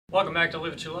Welcome back to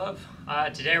Live What You Love.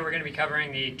 Today we're going to be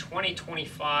covering the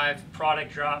 2025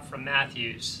 product drop from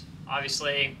Mathews.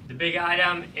 Obviously, the big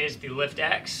item is the Lift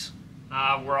X.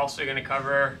 We're also going to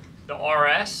cover the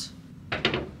RS.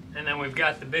 And then we've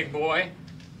got the big boy,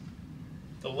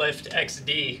 the Lift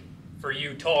XD for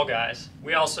you tall guys.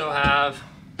 We also have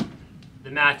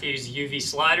the Mathews UV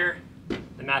slider,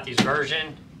 the Mathews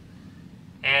version,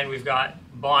 and we've got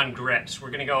Bond grips. We're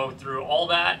going to go through all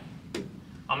that.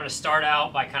 I'm going to start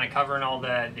out by kind of covering all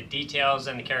the details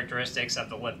and the characteristics of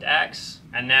the Lift X,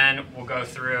 and then we'll go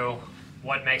through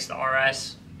what makes the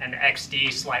RS and the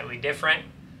XD slightly different.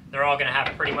 They're all going to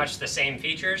have pretty much the same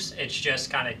features. It's just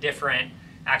kind of different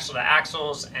axle to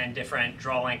axles and different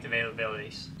draw length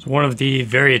availabilities. So one of the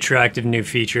very attractive new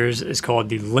features is called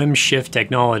the Limb Shift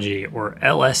Technology, or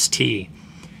LST.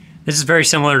 This is very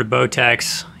similar to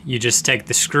Bowtech's. You just take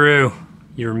the screw,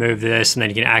 you remove this, and then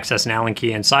you can access an Allen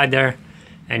key inside there.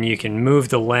 And you can move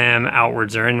the limb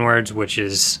outwards or inwards, which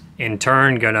is in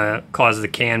turn going to cause the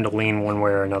cam to lean one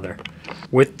way or another.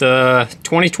 With the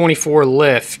 2024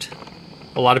 Lift,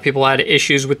 a lot of people had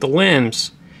issues with the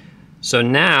limbs. So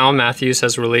now Mathews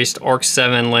has released Arc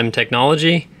 7 limb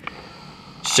technology.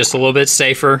 It's just a little bit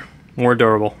safer, more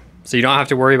durable. So you don't have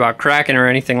to worry about cracking or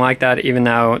anything like that, even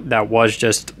though that was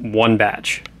just one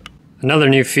batch. Another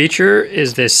new feature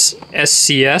is this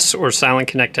SCS, or Silent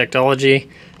Connect technology.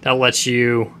 That lets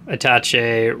you attach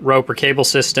a rope or cable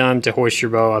system to hoist your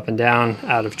bow up and down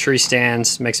out of tree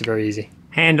stands. Makes it very easy.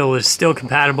 Handle is still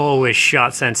compatible with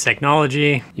ShotSense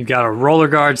technology. You've got a roller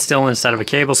guard still instead of a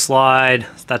cable slide.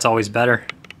 That's always better.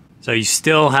 So you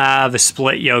still have a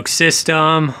split yoke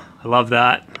system. I love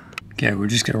that. Okay, we're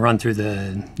just gonna run through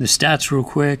the stats real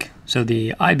quick. So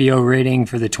the IBO rating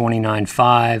for the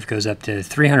 29.5 goes up to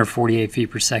 348 feet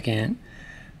per second.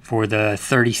 For the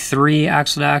 33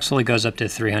 axle to axle, it goes up to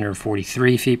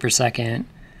 343 feet per second.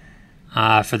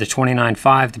 For the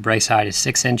 29.5, the brace height is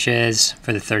 6 inches.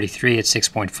 For the 33, it's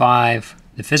 6.5.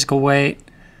 The physical weight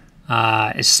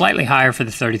is slightly higher for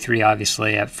the 33,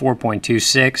 obviously, at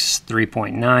 4.26,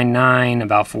 3.99,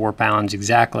 about 4 pounds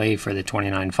exactly for the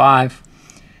 29.5.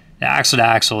 The axle to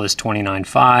axle is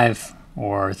 29.5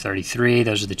 or 33.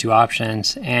 Those are the two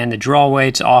options. And the draw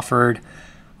weights offered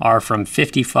are from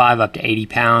 55 up to 80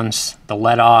 pounds. The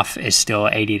let off is still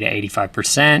 80 to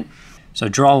 85%. So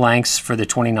draw lengths for the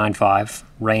 29.5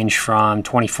 range from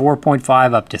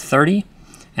 24.5 up to 30,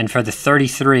 and for the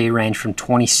 33 range from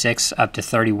 26 up to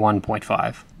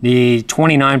 31.5. The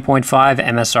 29.5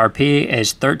 MSRP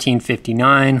is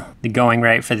 $13.59. The going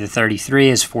rate for the 33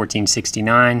 is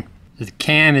 $14.69. The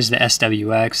cam is the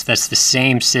SWX. That's the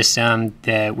same system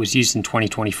that was used in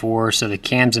 2024, so the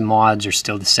cams and mods are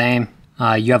still the same.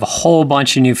 You have a whole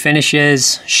bunch of new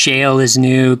finishes. Shale is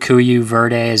new, Kuyu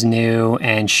Verde is new,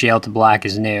 and Shale to Black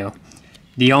is new.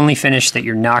 The only finish that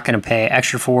you're not going to pay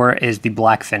extra for is the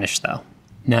black finish though.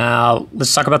 Now,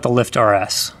 let's talk about the Lift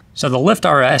RS. So the Lift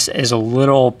RS is a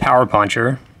little power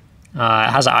puncher. It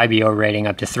has an IBO rating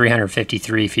up to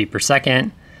 353 feet per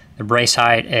second. The brace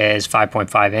height is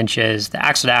 5.5 inches. The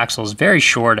axle to axle is very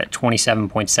short at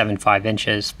 27.75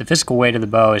 inches. The physical weight of the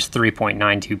bow is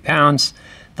 3.92 pounds.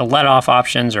 The let-off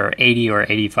options are 80 or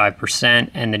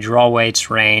 85%, and the draw weights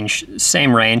range,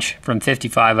 same range, from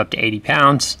 55 up to 80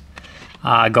 pounds,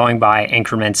 going by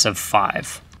increments of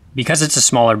 5. Because it's a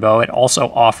smaller bow, it also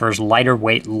offers lighter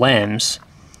weight limbs,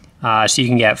 so you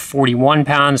can get 41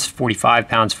 pounds, 45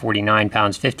 pounds, 49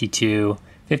 pounds, 52,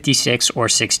 56, or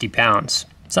 60 pounds.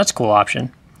 So that's a cool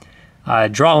option.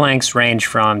 Draw lengths range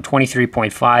from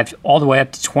 23.5 all the way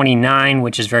up to 29,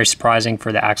 which is very surprising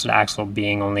for the axle to axle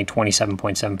being only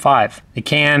 27.75. The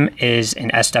cam is an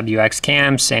SWX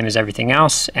cam, same as everything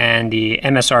else, and the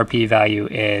MSRP value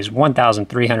is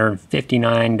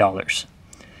 $1,359.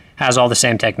 Has all the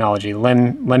same technology.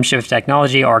 Limb shift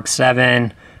technology, Arc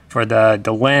 7 for the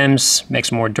limbs,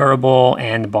 makes more durable,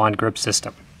 and the Bond grip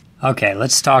system. Okay,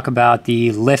 let's talk about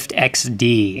the Lift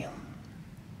XD.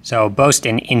 So boast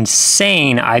an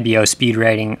insane IBO speed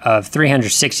rating of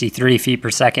 363 feet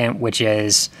per second,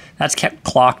 that's kept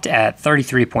clocked at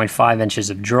 33.5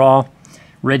 inches of draw.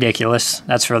 Ridiculous.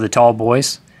 That's for the tall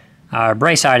boys.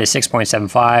 Brace height is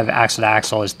 6.75. Axle to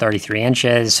axle is 33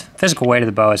 inches. Physical weight of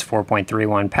the bow is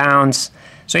 4.31 pounds.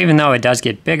 So even though it does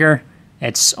get bigger,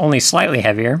 it's only slightly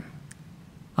heavier.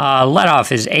 Let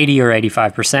off is 80 or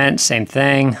 85%, same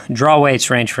thing. Draw weights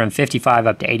range from 55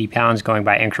 up to 80 pounds, going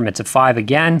by increments of 5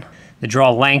 again. The draw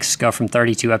lengths go from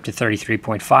 32 up to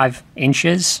 33.5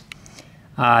 inches.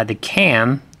 The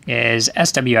cam is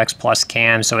SWX Plus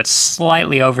cam, so it's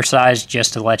slightly oversized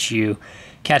just to let you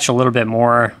catch a little bit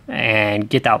more and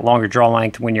get that longer draw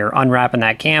length. When you're unwrapping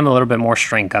that cam, a little bit more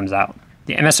string comes out.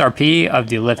 The MSRP of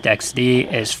the Lift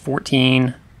XD is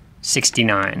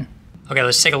 $14.69. Okay,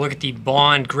 let's take a look at the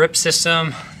Bond grip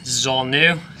system. This is all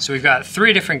new. So we've got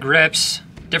 3 different grips,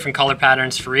 different color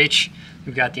patterns for each.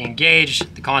 We've got the Engage,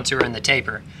 the Contour, and the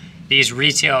Taper. These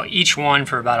retail each one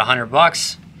for about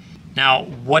 $100. Now,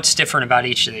 what's different about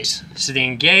each of these? So the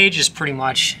Engage is pretty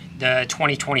much the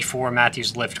 2024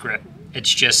 Mathews lift grip.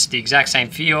 It's just the exact same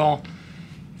feel,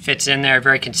 fits in there,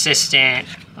 very consistent,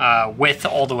 width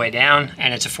all the way down,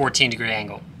 and it's a 14-degree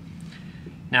angle.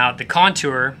 Now, the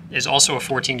Contour is also a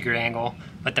 14-degree angle,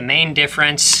 but the main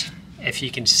difference, if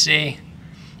you can see,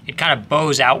 it kind of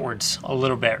bows outwards a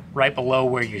little bit, right below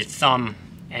where your thumb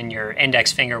and your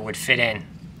index finger would fit in.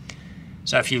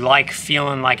 So if you like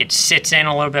feeling like it sits in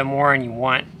a little bit more and you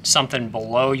want something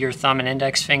below your thumb and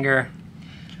index finger,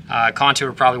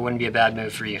 Contour probably wouldn't be a bad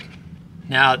move for you.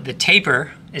 Now, the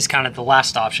Taper is kind of the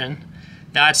last option.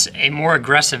 That's a more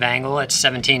aggressive angle at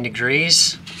 17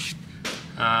 degrees.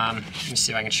 Let me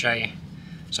see if I can show you.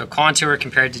 So Contour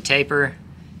compared to Taper,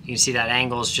 you can see that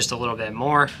angle is just a little bit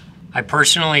more. I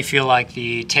personally feel like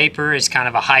the Taper is kind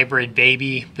of a hybrid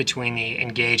baby between the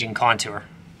Engage and Contour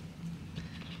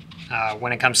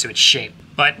when it comes to its shape.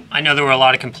 But I know there were a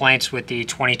lot of complaints with the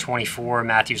 2024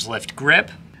 Mathews Lift grip.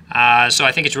 So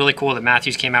I think it's really cool that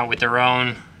Mathews came out with their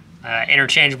own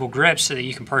interchangeable grips so that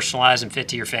you can personalize and fit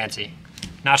to your fancy.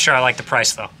 Not sure I like the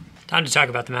price though. Time to talk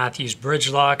about the Mathews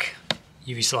Bridgelock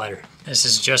UV slider. This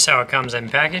is just how it comes in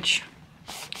package.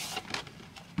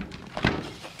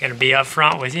 Gonna be up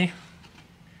front with you.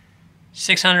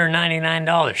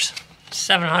 $699,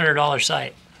 $700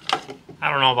 sight.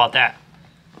 I don't know about that.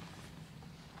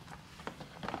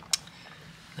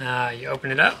 You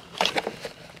open it up.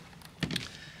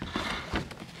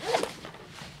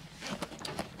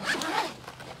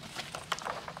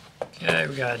 Okay,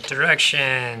 we got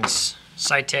directions,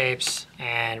 sight tapes,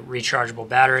 and rechargeable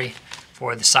battery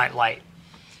for the sight light.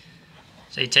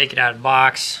 So you take it out of the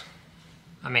box.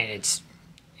 I mean, it's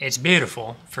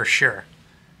beautiful for sure.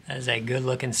 That is a good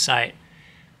looking sight.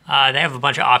 They have a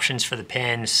bunch of options for the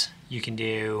pins. You can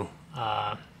do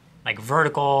like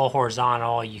vertical,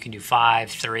 horizontal, you can do 5,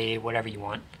 3, whatever you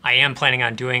want. I am planning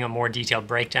on doing a more detailed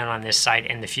breakdown on this site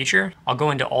in the future. I'll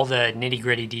go into all the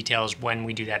nitty-gritty details when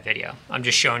we do that video. I'm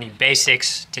just showing you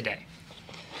basics today.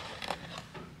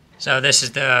 So this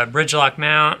is the Bridgelock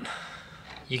mount.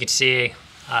 You can see it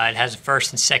has a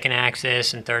first and second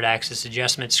axis and third axis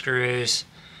adjustment screws.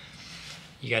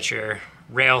 You got your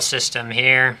rail system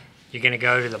here. You're gonna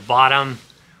go to the bottom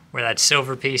where that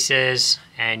silver piece is,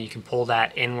 and you can pull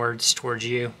that inwards towards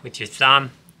you with your thumb.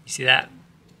 You see that?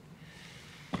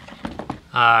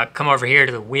 Come over here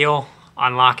to the wheel,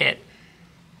 unlock it.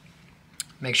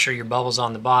 Make sure your bubble's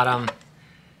on the bottom,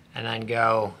 and then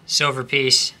go, silver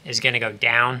piece is gonna go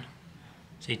down.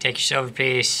 So you take your silver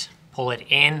piece, pull it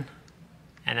in,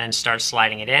 and then start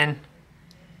sliding it in.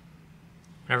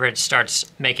 Whenever it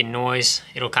starts making noise,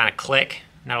 it'll kind of click,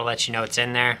 and that'll let you know it's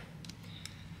in there.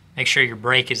 Make sure your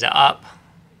brake is up,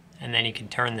 and then you can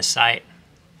turn the sight.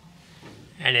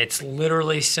 And it's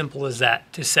literally simple as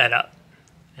that to set up.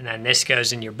 And then this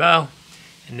goes in your bow,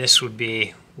 and this would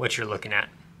be what you're looking at.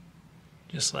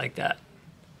 Just like that.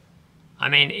 I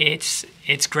mean, it's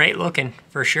great looking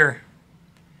for sure.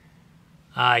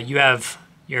 You have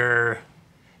your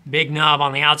big knob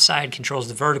on the outside, controls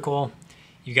the vertical.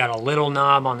 You got a little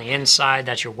knob on the inside,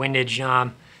 that's your windage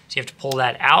knob. So you have to pull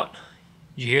that out.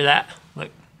 Did you hear that?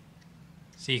 Look.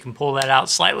 So you can pull that out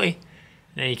slightly,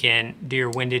 and then you can do your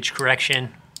windage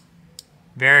correction.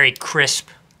 Very crisp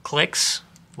clicks,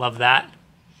 love that.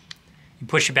 You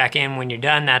push it back in when you're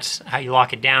done, that's how you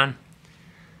lock it down.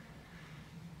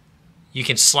 You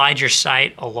can slide your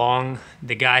sight along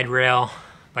the guide rail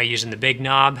by using the big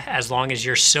knob as long as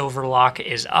your silver lock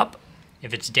is up.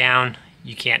 If it's down,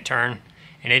 you can't turn.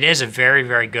 And it is a very,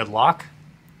 very good lock.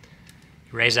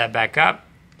 You raise that back up,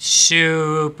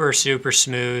 super, super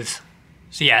smooth.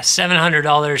 So yeah,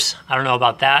 $700, I don't know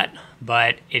about that,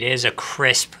 but it is a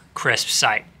crisp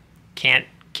sight. Can't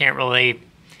really,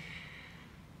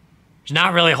 there's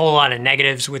not really a whole lot of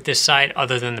negatives with this sight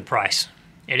other than the price.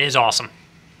 It is awesome.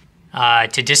 To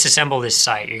disassemble this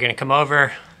sight, you're gonna come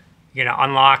over, you're gonna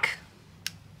unlock,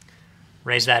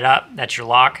 raise that up, that's your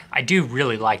lock. I do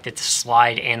really like that the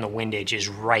slide and the windage is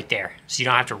right there, so you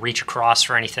don't have to reach across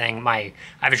for anything. I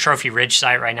have a Trophy Ridge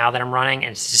sight right now that I'm running,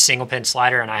 and it's a single pin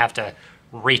slider, and I have to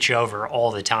reach over all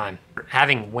the time.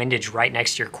 Having windage right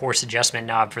next to your course adjustment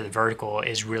knob for the vertical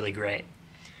is really great.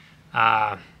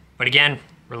 But again,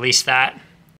 release that.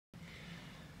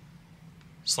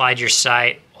 Slide your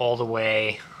sight all the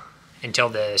way until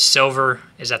the silver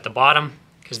is at the bottom,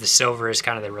 because the silver is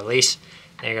kind of the release.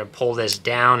 Then you're gonna pull this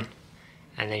down,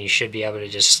 and then you should be able to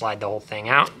just slide the whole thing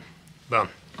out. Boom,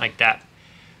 like that.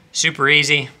 Super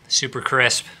easy, super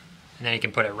crisp. And then you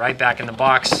can put it right back in the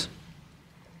box,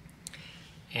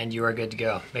 and you are good to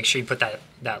go. Make sure you put that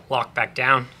lock back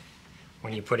down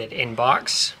when you put it in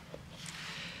box.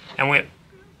 And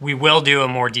we will do a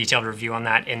more detailed review on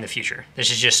that in the future.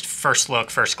 This is just first look,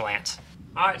 first glance.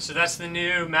 All right, so that's the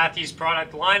new Mathews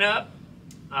product lineup.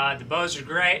 The bows are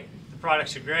great, the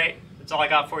products are great. That's all I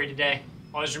got for you today.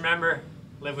 Always remember,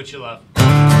 live what you love.